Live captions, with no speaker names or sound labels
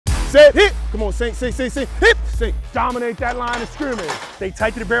set, hit. Come on, sink, hip, sink. Dominate that line of scrimmage. Stay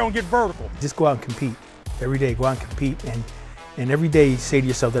tight to the barrel and get vertical. Just go out and compete. Every day, go out and compete. And every day say to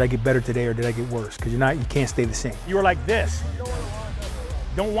yourself, did I get better today or did I get worse? Because you can't stay the same. You were like this.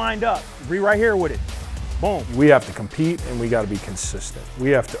 Don't wind up. Be right here with it. Boom. We have to compete and we got to be consistent.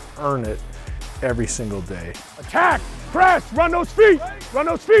 We have to earn it every single day. Attack, press, run those feet, run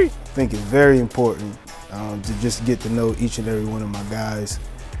those feet. I think it's very important to just get to know each and every one of my guys.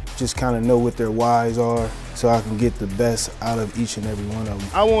 Just kind of know what their whys are so I can get the best out of each and every one of them.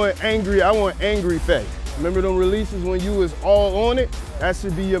 I want angry Faye. Remember them releases when you was all on it? That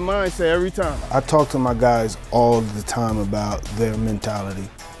should be your mindset every time. I talk to my guys all the time about their mentality.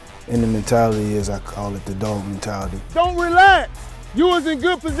 And the mentality is, I call it the dog mentality. Don't relax. You was in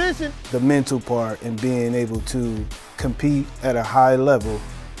good position. The mental part and being able to compete at a high level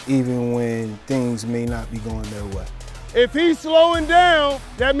even when things may not be going their way. If he's slowing down,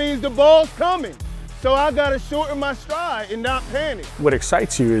 that means the ball's coming. So I gotta shorten my stride and not panic. What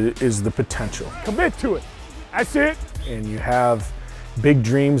excites you is the potential. Commit to it. That's it. And you have big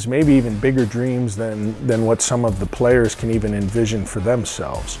dreams, maybe even bigger dreams than what some of the players can even envision for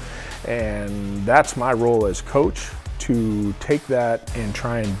themselves. And that's my role as coach, to take that and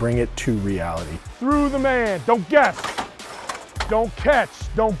try and bring it to reality. Through the man, don't guess. Don't catch,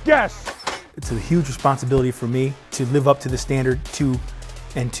 don't guess. It's a huge responsibility for me to live up to the standard, to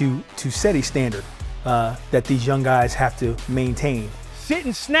set a standard that these young guys have to maintain. Sit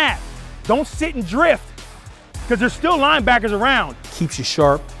and snap. Don't sit and drift, because there's still linebackers around. It keeps you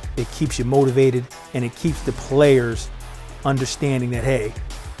sharp, it keeps you motivated, and it keeps the players understanding that, hey,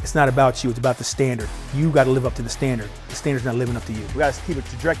 it's not about you, it's about the standard. You got to live up to the standard. The standard's not living up to you. We got to keep a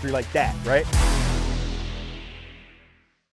trajectory like that, right?